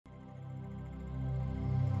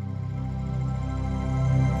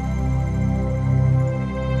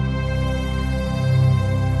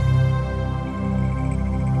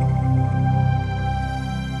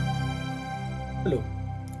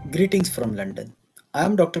Greetings from London. I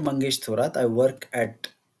am Dr. Mangesh Thorat. I work at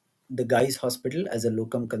the Guy's Hospital as a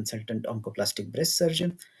locum consultant oncoplastic breast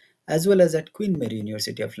surgeon, as well as at Queen Mary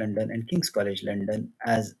University of London and King's College London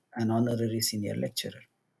as an honorary senior lecturer.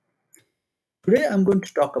 Today I'm going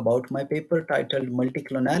to talk about my paper titled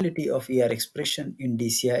Multiclonality of ER Expression in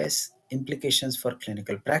DCIS, Implications for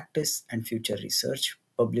Clinical Practice and Future Research,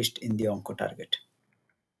 published in the Oncotarget.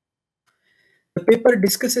 The paper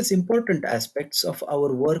discusses important aspects of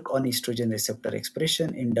our work on estrogen receptor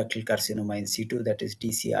expression in ductal carcinoma in situ, that is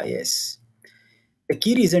DCIS. The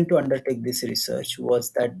key reason to undertake this research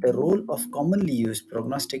was that the role of commonly used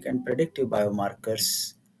prognostic and predictive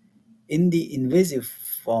biomarkers in the invasive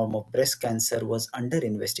form of breast cancer was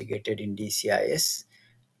under-investigated in DCIS,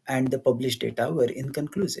 and the published data were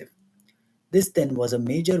inconclusive. This then was a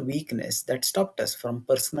major weakness that stopped us from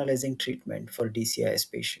personalizing treatment for DCIS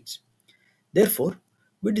patients. Therefore,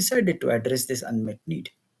 we decided to address this unmet need.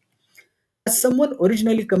 As someone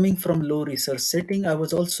originally coming from low research setting, I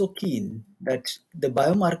was also keen that the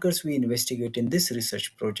biomarkers we investigate in this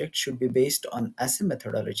research project should be based on assay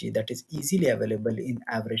methodology that is easily available in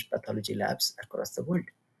average pathology labs across the world.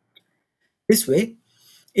 This way,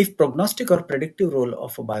 if prognostic or predictive role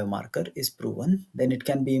of a biomarker is proven, then it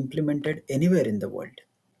can be implemented anywhere in the world.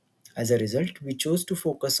 As a result, we chose to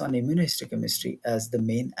focus on immunohistochemistry as the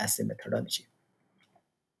main assay methodology.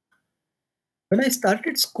 When I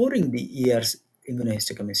started scoring the ER's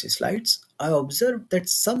immunohistochemistry slides, I observed that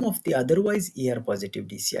some of the otherwise ER positive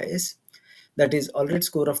DCIS, that is, already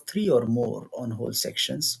score of 3 or more on whole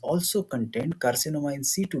sections, also contained carcinoma in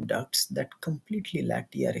situ ducts that completely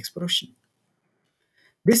lacked ER expression.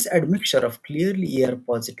 This admixture of clearly ER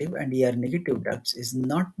positive and ER negative ducts is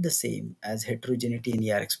not the same as heterogeneity in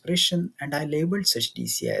ER expression, and I labeled such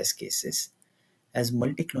DCIS cases as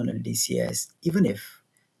multiclonal DCIS, even if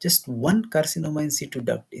just one carcinoma in situ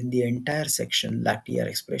duct in the entire section lacked ER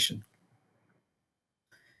expression.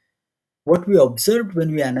 What we observed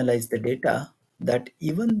when we analyzed the data that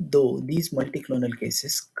even though these multiclonal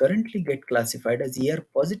cases currently get classified as ER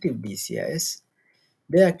positive DCIS,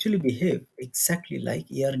 they actually behave exactly like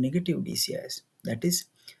ER negative DCIS. That is,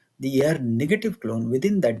 the ER negative clone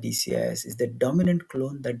within that DCIS is the dominant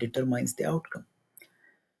clone that determines the outcome.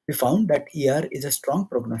 We found that ER is a strong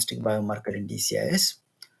prognostic biomarker in DCIS,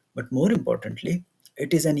 but more importantly,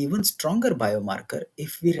 it is an even stronger biomarker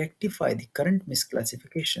if we rectify the current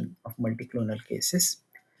misclassification of multiclonal cases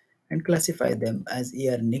and classify them as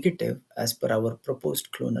ER negative as per our proposed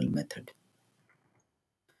clonal method.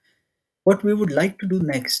 What we would like to do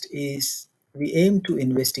next is we aim to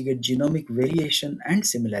investigate genomic variation and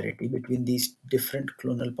similarity between these different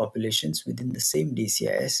clonal populations within the same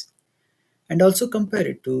DCIS and also compare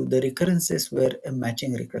it to the recurrences where a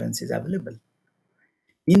matching recurrence is available.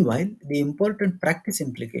 Meanwhile, the important practice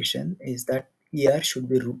implication is that ER should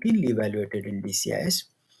be routinely evaluated in DCIS,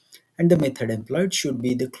 and the method employed should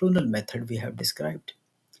be the clonal method we have described.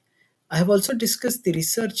 I have also discussed the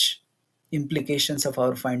research implications of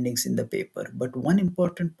our findings in the paper, but one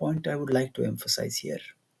important point I would like to emphasize here.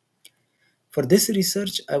 For this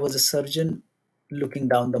research, I was a surgeon looking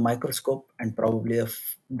down the microscope and probably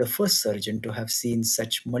the first surgeon to have seen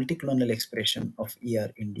such multiclonal expression of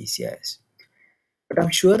ER in DCIS. But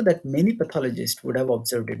I'm sure that many pathologists would have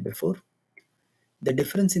observed it before. The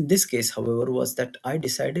difference in this case, however, was that I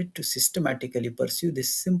decided to systematically pursue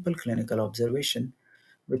this simple clinical observation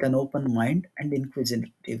with an open mind and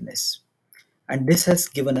inquisitiveness. And this has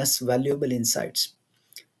given us valuable insights.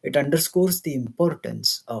 It underscores the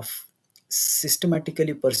importance of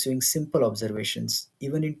systematically pursuing simple observations,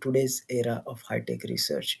 even in today's era of high tech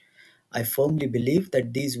research. I firmly believe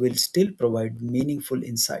that these will still provide meaningful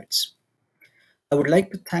insights. I would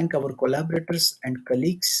like to thank our collaborators and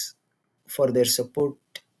colleagues for their support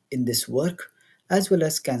in this work, as well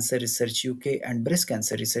as Cancer Research UK and Breast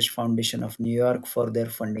Cancer Research Foundation of New York for their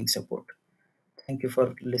funding support. Thank you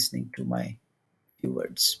for listening to my few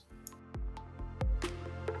words.